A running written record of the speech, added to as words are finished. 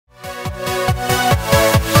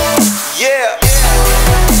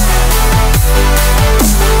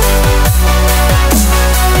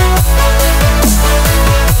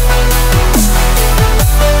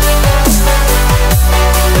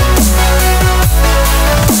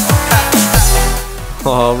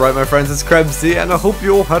Alright my friends, it's Krebsy, and I hope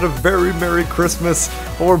you all had a very Merry Christmas.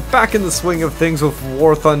 But we're back in the swing of things with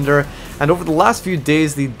War Thunder, and over the last few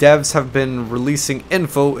days the devs have been releasing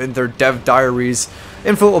info in their dev diaries.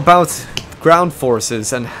 Info about ground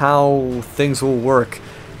forces and how things will work.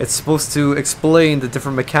 It's supposed to explain the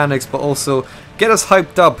different mechanics, but also get us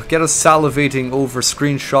hyped up, get us salivating over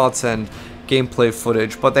screenshots and gameplay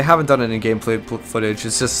footage, but they haven't done any gameplay footage.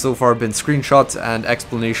 It's just so far been screenshots and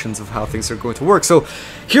explanations of how things are going to work. So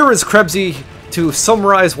here is Krebsy to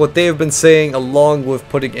summarize what they have been saying along with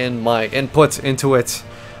putting in my input into it.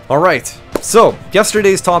 Alright, so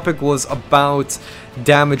yesterday's topic was about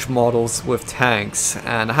damage models with tanks,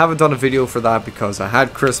 and I haven't done a video for that because I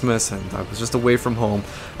had Christmas and I was just away from home.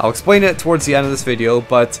 I'll explain it towards the end of this video,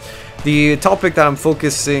 but the topic that I'm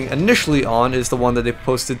focusing initially on is the one that they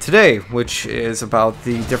posted today, which is about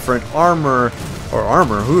the different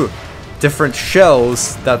different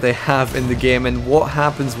shells that they have in the game and what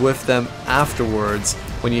happens with them afterwards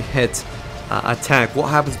when you hit a tank. What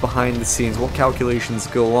happens behind the scenes, what calculations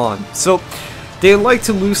go on. So they like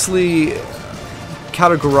to loosely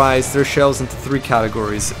categorize their shells into three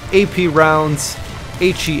categories: AP rounds,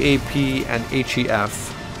 HEAP, and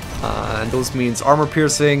HEF. And those means armor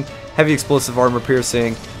piercing, heavy explosive armor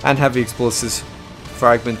piercing, and heavy explosives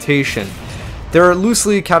fragmentation. They're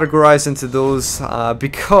loosely categorized into those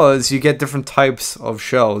because you get different types of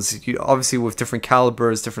shells, obviously with different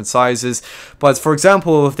calibers, different sizes. But for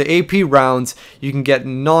example, with the AP rounds, you can get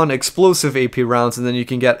non-explosive AP rounds, and then you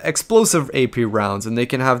can get explosive AP rounds, and they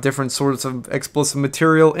can have different sorts of explosive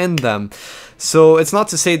material in them. So it's not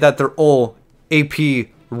to say that they're all AP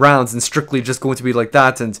rounds and strictly just going to be like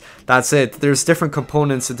that and that's it. There's different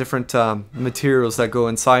components and different materials that go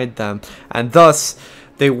inside them, and thus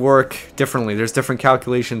they work differently. There's different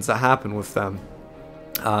calculations that happen with them.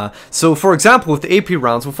 So for example, with the AP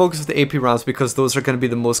rounds, we'll focus on the AP rounds because those are going to be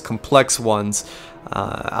the most complex ones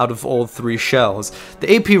out of all three shells.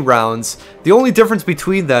 The AP rounds, the only difference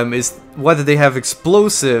between them is whether they have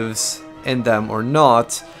explosives in them or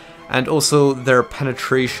not, and also their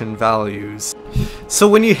penetration values. So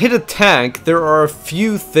when you hit a tank, there are a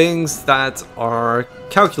few things that are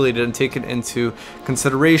calculated and taken into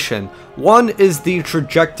consideration. One is the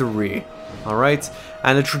trajectory, alright?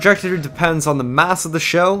 And the trajectory depends on the mass of the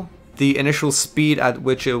shell, the initial speed at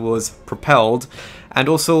which it was propelled, and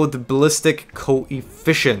also the ballistic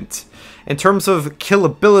coefficient. In terms of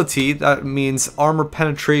killability, that means armor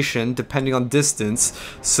penetration depending on distance.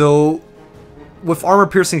 So with armor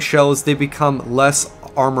piercing shells, they become less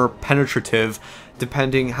armor penetrative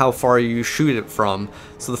depending how far you shoot it from.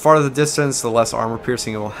 So the farther the distance, the less armor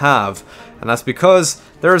piercing it will have. And that's because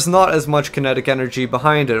there's not as much kinetic energy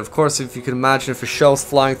behind it. Of course, if you can imagine, if a shell's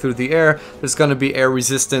flying through the air, there's going to be air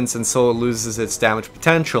resistance, and so it loses its damage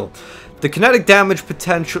potential. The kinetic damage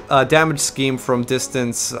damage scheme from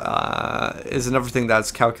distance is another thing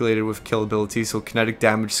that's calculated with killability. So kinetic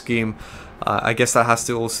damage scheme, I guess that has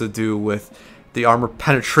to also do with the armor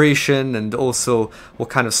penetration and also what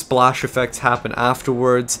kind of splash effects happen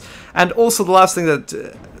afterwards. And also the last thing that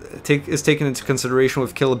is taken into consideration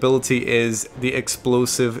with killability is the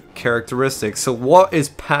explosive characteristics. So what is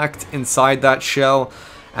packed inside that shell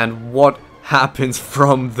and what happens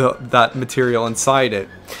from that material inside it.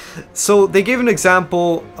 So they gave an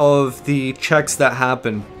example of the checks that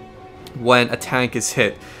happen when a tank is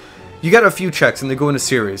hit. You get a few checks and they go in a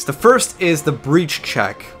series. The first is the breach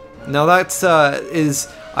check. Now that is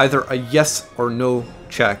either a yes or no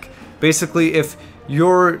check. Basically, if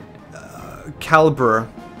your caliber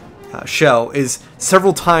shell is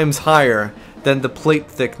several times higher than the plate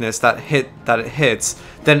thickness that it hits,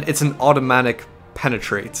 then it's an automatic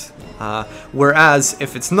penetrate. Whereas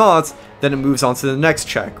if it's not, then it moves on to the next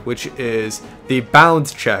check, which is the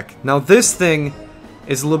bound check. Now this thing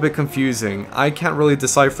is a little bit confusing. I can't really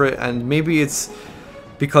decipher it, and maybe it's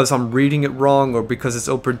because I'm reading it wrong or because it's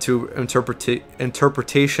open to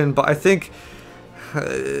interpretation, but I think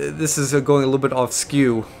this is going a little bit off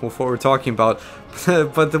skew with what we're talking about.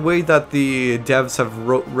 But the way that the devs have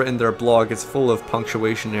written their blog, it's full of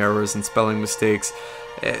punctuation errors and spelling mistakes.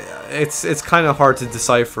 It's kind of hard to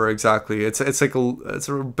decipher exactly. It's like it's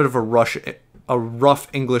a bit of a rough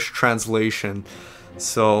English translation.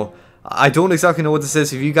 So I don't exactly know what this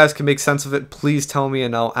is. If you guys can make sense of it, please tell me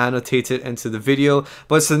and I'll annotate it into the video.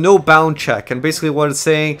 But it's a no bound check, and basically what it's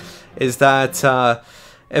saying is that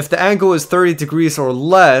if the angle is 30 degrees or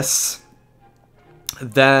less,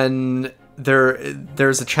 then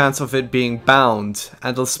there's a chance of it being bound,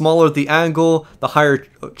 and the smaller the angle, the higher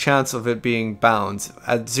chance of it being bound.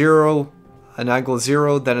 At an angle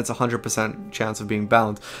 0, then it's 100% chance of being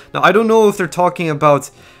bound. Now I don't know if they're talking about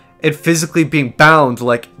it physically being bound,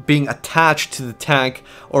 like being attached to the tank,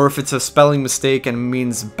 or if it's a spelling mistake and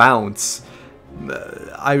means bounce.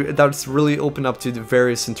 That's really open up to the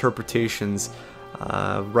various interpretations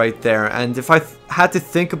right there. And if I had to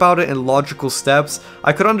think about it in logical steps,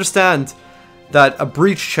 I could understand that a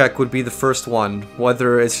breach check would be the first one,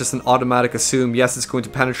 whether it's just an automatic assume, yes, it's going to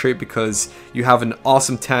penetrate because you have an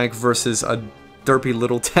awesome tank versus a derpy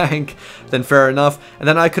little tank, then fair enough. And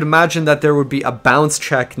then I could imagine that there would be a bounce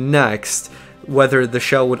check next, whether the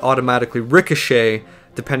shell would automatically ricochet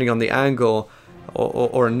depending on the angle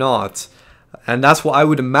or not. And that's what I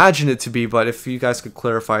would imagine it to be, but if you guys could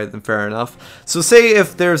clarify it, then fair enough. So say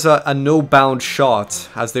if there's a no bound shot,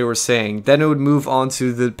 as they were saying, then it would move on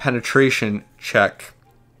to the penetration check.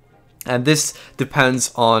 And this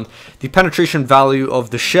depends on the penetration value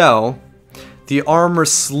of the shell, the armor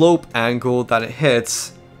slope angle that it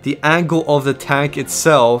hits, the angle of the tank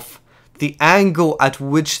itself, the angle at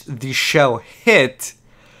which the shell hit,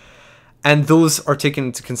 and those are taken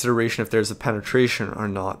into consideration if there's a penetration or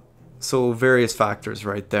not. So various factors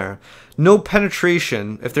right there. No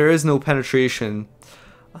penetration, if there is no penetration,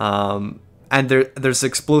 and there's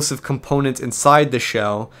explosive component inside the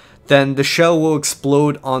shell, then the shell will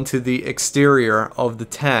explode onto the exterior of the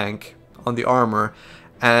tank, on the armor,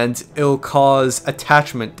 and it'll cause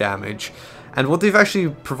attachment damage. And what they've actually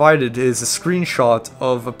provided is a screenshot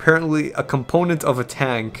of apparently a component of a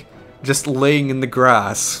tank just laying in the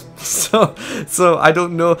grass. So I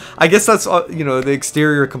don't know. I guess that's you know, the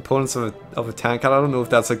exterior components of a tank. I don't know if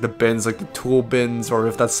that's like the bins, like the tool bins, or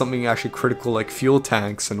if that's something actually critical like fuel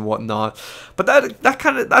tanks and whatnot. But that's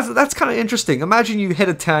kind of interesting. Imagine you hit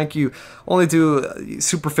a tank, you only do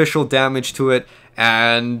superficial damage to it,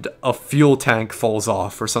 and a fuel tank falls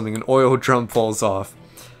off or something. An oil drum falls off.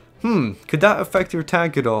 Could that affect your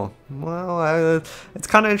tank at all? Well, it's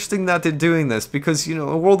kind of interesting that they're doing this, because, you know,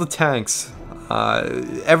 a world of tanks,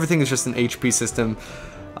 everything is just an HP system.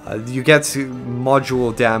 You get to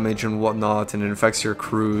module damage and whatnot, and it affects your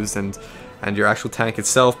crews and your actual tank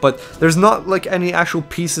itself, but there's not like any actual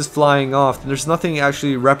pieces flying off. There's nothing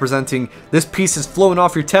actually representing this piece is flowing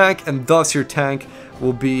off your tank, and thus your tank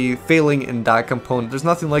will be failing in that component. There's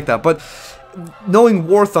nothing like that. But knowing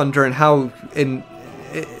War Thunder and how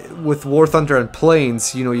with War Thunder and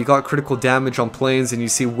planes, you know, you got critical damage on planes and you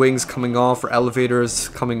see wings coming off or elevators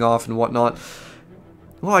coming off and whatnot.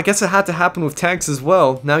 Well, I guess it had to happen with tanks as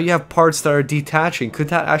well. Now you have parts that are detaching. Could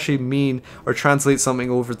that actually mean or translate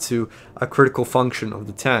something over to a critical function of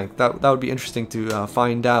the tank? That would be interesting to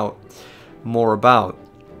find out more about.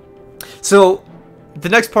 So the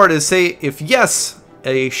next part is, say if yes,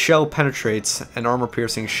 a shell penetrates, an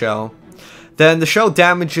armor-piercing shell, then the shell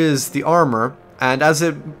damages the armor, and as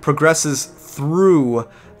it progresses through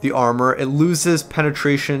the armor, it loses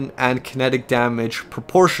penetration and kinetic damage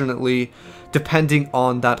proportionately depending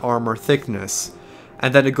on that armor thickness.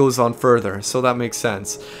 And then it goes on further, so that makes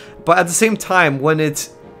sense. But at the same time, when it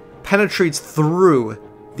penetrates through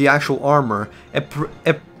the actual armor,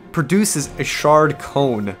 it produces a shard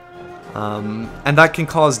cone. And that can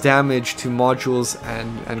cause damage to modules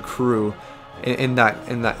and crew in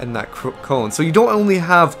that cone. So you don't only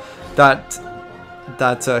have that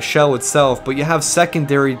shell itself, but you have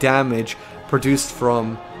secondary damage produced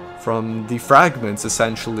from the fragments,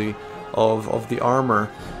 essentially, of the armor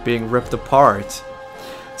being ripped apart.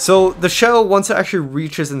 So the shell, once it actually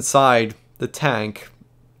reaches inside the tank,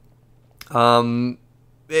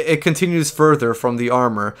 it continues further from the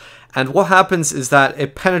armor, and what happens is that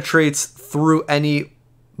it penetrates through any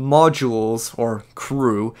modules or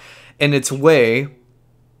crew in its way,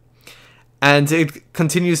 and it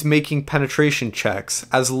continues making penetration checks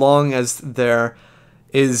as long as there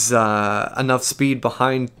is enough speed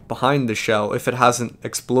behind the shell if it hasn't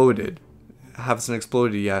exploded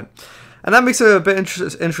yet. And that makes it a bit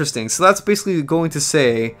interesting. So that's basically going to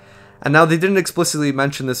say, and now they didn't explicitly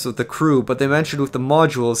mention this with the crew, but they mentioned with the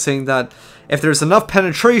modules, saying that if there's enough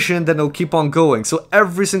penetration, then it'll keep on going. So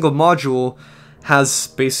every single module has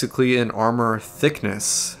basically an armor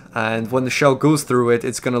thickness, and when the shell goes through it,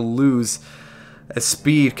 it's going to lose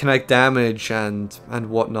speed, kinetic damage, and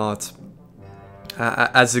whatnot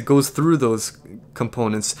as it goes through those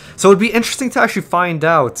components. So it'd be interesting to actually find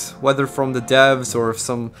out, whether from the devs or if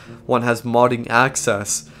someone has modding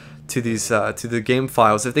access to these to the game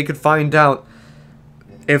files, if they could find out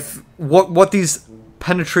if what these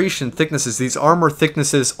penetration thicknesses, these armor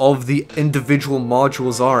thicknesses of the individual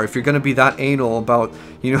modules are. If you're going to be that anal about,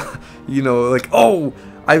 you know, like, oh,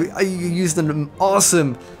 I used an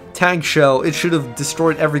awesome tank shell, it should have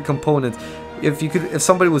destroyed every component. If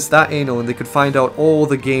somebody was that anal and they could find out all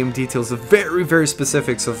the game details, the very, very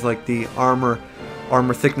specifics of like the armor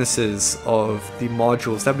armor thicknesses of the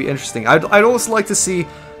modules. That'd be interesting. I'd also like to see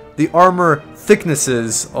the armor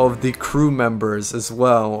thicknesses of the crew members as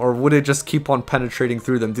well, or would it just keep on penetrating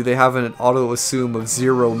through them? Do they have an auto assume of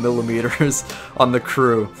 0 millimeters on the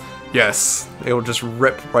crew? Yes, it will just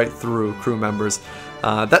rip right through crew members.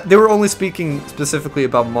 That they were only speaking specifically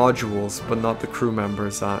about modules, but not the crew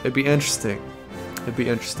members. It'd be interesting. It'd be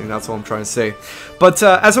interesting. That's what I'm trying to say. But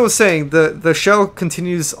as I was saying, the shell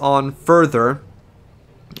continues on further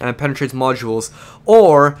and penetrates modules,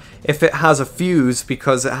 or if it has a fuse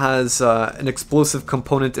because it has an explosive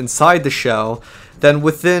component inside the shell, then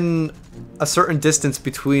within a certain distance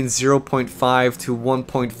between 0.5 to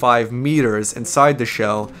 1.5 meters inside the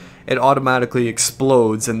shell, it automatically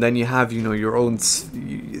explodes, and then you have, you know, your own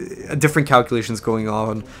different calculations going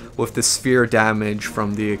on with the sphere damage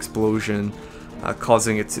from the explosion,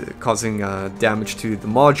 causing damage to the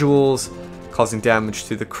modules, causing damage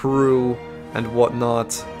to the crew and whatnot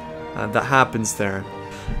that happens there.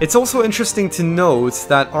 It's also interesting to note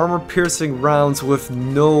that armor-piercing rounds with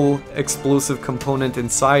no explosive component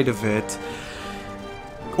inside of it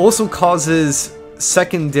also causes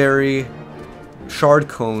secondary shard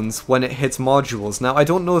cones when it hits modules. Now, I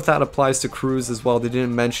don't know if that applies to crews as well, they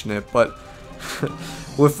didn't mention it, but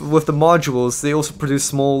with the modules, they also produce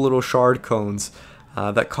small little shard cones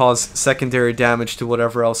that cause secondary damage to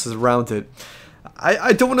whatever else is around it.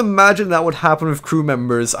 I don't imagine that would happen with crew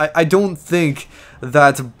members. I don't think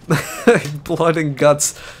that blood and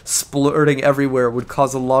guts splurting everywhere would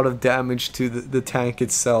cause a lot of damage to the tank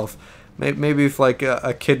itself. Maybe if like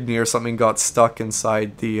a kidney or something got stuck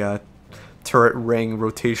inside the turret ring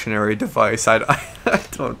rotationary device. I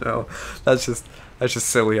don't know. That's just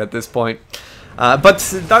silly at this point. But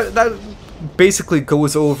that basically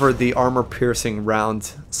goes over the armor piercing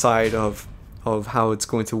round side of how it's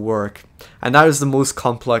going to work, and that is the most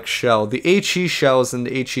complex shell. The HE shells and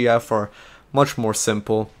the HEF are much more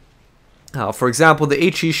simple. For example,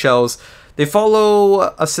 the HE shells, they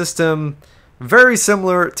follow a system very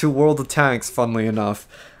similar to World of Tanks, funnily enough,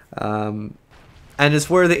 and it's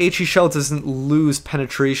where the HE shell doesn't lose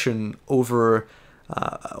penetration over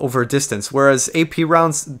a distance, whereas AP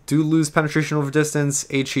rounds do lose penetration over distance,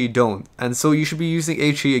 HE don't. And so you should be using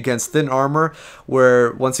HE against thin armor,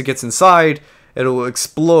 where once it gets inside, it'll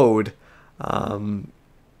explode. And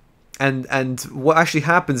what actually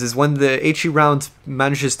happens is when the HE round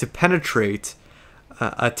manages to penetrate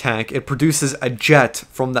a tank, it produces a jet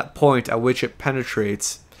from that point at which it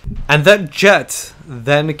penetrates. And that jet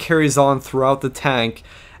then carries on throughout the tank,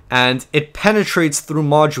 and it penetrates through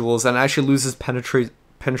modules and actually loses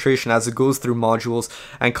penetration as it goes through modules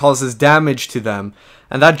and causes damage to them.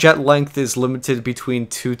 And that jet length is limited between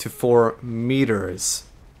 2 to 4 meters.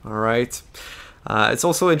 Alright. It's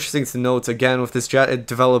also interesting to note, again, with this jet, it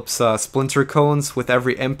develops splinter cones with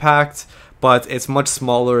every impact, but it's much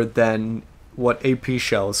smaller than what AP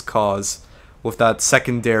shells cause, with that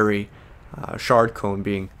secondary shard cone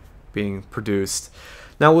being produced.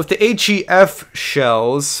 Now, with the HEF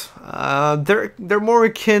shells, they're more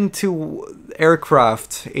akin to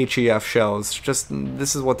aircraft HEF shells. Just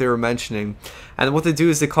this is what they were mentioning, and what they do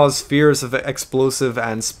is they cause spheres of explosive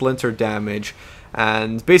and splinter damage.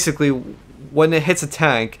 And basically, when it hits a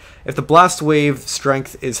tank, if the blast wave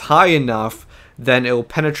strength is high enough, then it will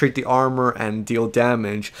penetrate the armor and deal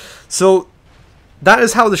damage. So that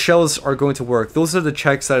is how the shells are going to work. Those are the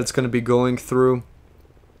checks that it's going to be going through.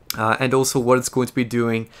 And also what it's going to be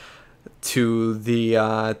doing to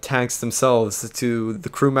the tanks themselves, to the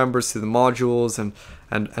crew members, to the modules,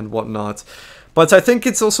 and whatnot. But I think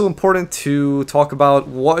it's also important to talk about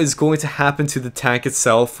what is going to happen to the tank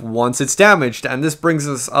itself once it's damaged. And this brings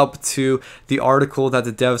us up to the article that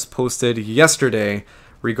the devs posted yesterday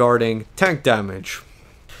regarding tank damage.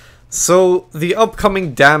 So the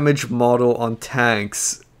upcoming damage model on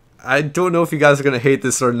tanks, I don't know if you guys are going to hate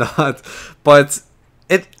this or not, but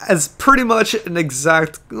it is pretty much an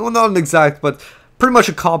exact, well, not an exact, but pretty much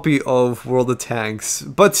a copy of World of Tanks.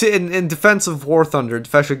 But in Defense of War Thunder,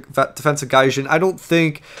 Defense of Gaijin, I don't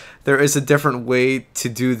think there is a different way to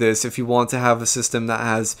do this if you want to have a system that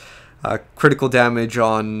has critical damage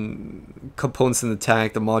on components in the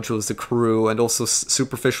tank, the modules, the crew, and also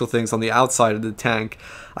superficial things on the outside of the tank.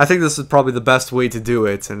 I think this is probably the best way to do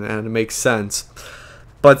it, and it makes sense.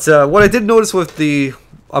 But what I did notice with the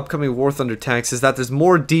upcoming War Thunder tanks is that there's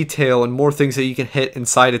more detail and more things that you can hit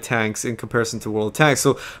inside of tanks in comparison to World of Tanks.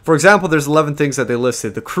 So, for example, there's 11 things that they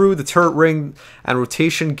listed: the crew, the turret ring and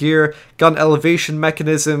rotation gear, gun elevation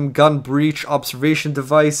mechanism, gun breech, observation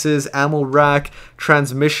devices, ammo rack,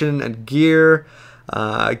 transmission and gear,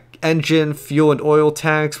 engine, fuel and oil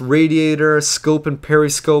tanks, radiator, scope and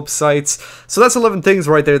periscope sights. So that's 11 things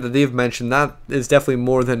right there that they've mentioned. That is definitely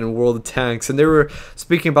more than in World of Tanks. And they were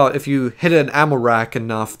speaking about if you hit an ammo rack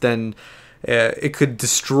enough, then it could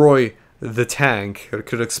destroy the tank, or it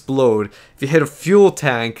could explode. If you hit a fuel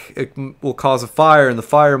tank, it will cause a fire, and the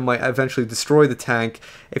fire might eventually destroy the tank.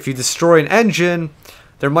 If you destroy an engine,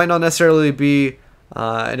 there might not necessarily be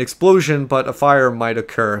an explosion, but a fire might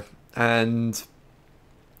occur. And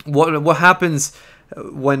what happens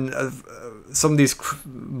when some of these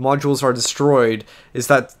modules are destroyed is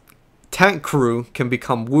that tank crew can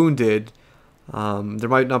become wounded. There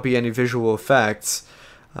might not be any visual effects.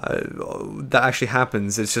 That actually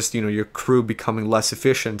happens. It's just, you know, your crew becoming less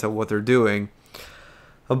efficient at what they're doing.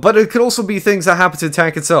 But it could also be things that happen to the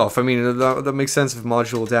tank itself. I mean, that makes sense if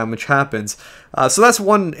module damage happens. So that's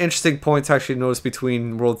one interesting point to actually notice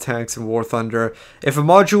between World of Tanks and War Thunder. If a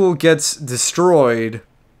module gets destroyed,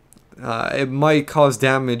 it might cause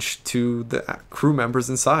damage to the crew members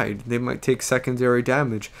inside. They might take secondary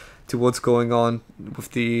damage to what's going on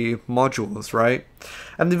with the modules, right?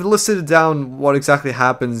 And they've listed down what exactly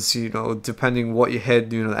happens, you know, depending what you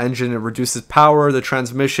hit. You know, the engine, it reduces power, the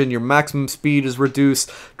transmission, your maximum speed is reduced,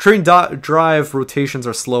 train drive rotations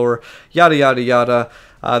are slower, yada yada yada.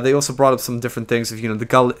 They also brought up some different things of, you know, the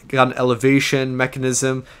gun elevation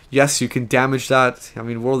mechanism. Yes, you can damage that. I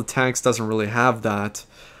mean, World of Tanks doesn't really have that.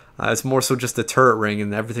 It's more so just the turret ring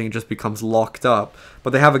and everything just becomes locked up.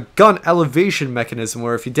 But they have a gun elevation mechanism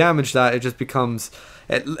where if you damage that, it just becomes...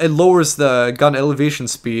 It lowers the gun elevation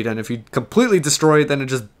speed, and if you completely destroy it, then it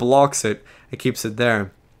just blocks it. It keeps it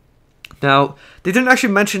there. Now, they didn't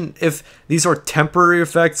actually mention if these are temporary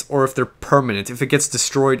effects or if they're permanent. If it gets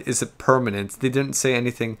destroyed, is it permanent? They didn't say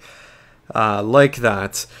anything like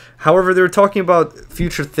that. However, they were talking about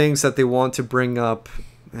future things that they want to bring up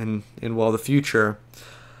in well, the future.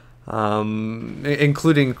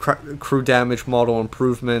 Including crew damage model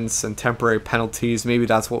improvements and temporary penalties. Maybe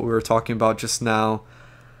that's what we were talking about just now.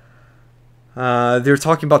 They were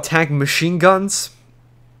talking about tank machine guns.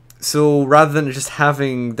 So rather than just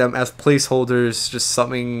having them as placeholders, just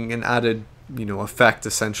something an added, you know, effect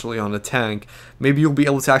essentially on a tank, maybe you'll be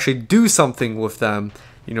able to actually do something with them.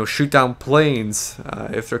 You know, shoot down planes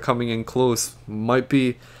if they're coming in close. Might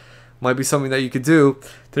be something that you could do.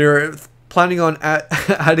 They're planning on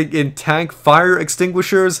adding in tank fire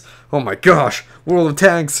extinguishers. Oh my gosh, World of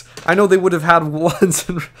Tanks. I know they would have had ones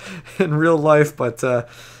in real life, but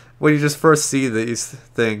when you just first see these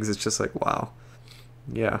things, it's just like, wow.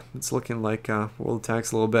 Yeah, it's looking like World of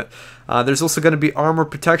Tanks a little bit. There's also going to be armor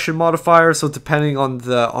protection modifier, so depending on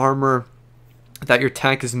the armor that your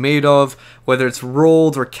tank is made of, whether it's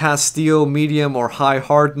rolled or cast steel, medium or high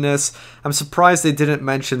hardness. I'm surprised they didn't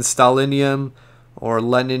mention Stalinium or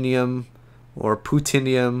Leninium or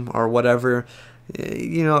Putinium or whatever.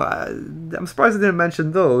 You know, I'm surprised they didn't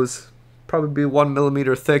mention those. Probably be 1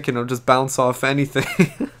 millimeter thick and it'll just bounce off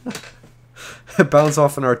anything. Bounce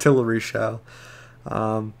off an artillery shell.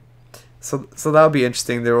 So that'll be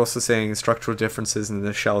interesting. They're also saying structural differences in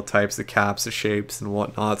the shell types, the caps, the shapes, and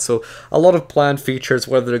whatnot. So a lot of planned features,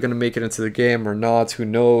 whether they're going to make it into the game or not, who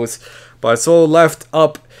knows. But it's all left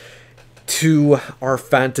up to our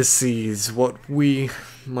fantasies, what we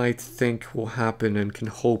might think will happen and can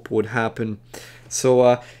hope would happen.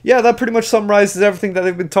 So yeah, that pretty much summarizes everything that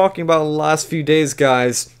they've been talking about in the last few days,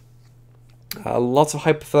 guys. Lots of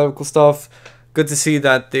hypothetical stuff. Good to see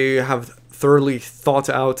that they have thoroughly thought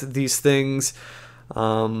out these things.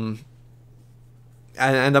 And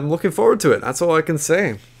I'm looking forward to it. That's all I can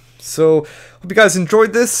say. So, hope you guys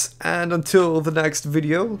enjoyed this, and until the next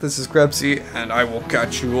video, this is Krebsy, and I will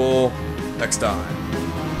catch you all next time.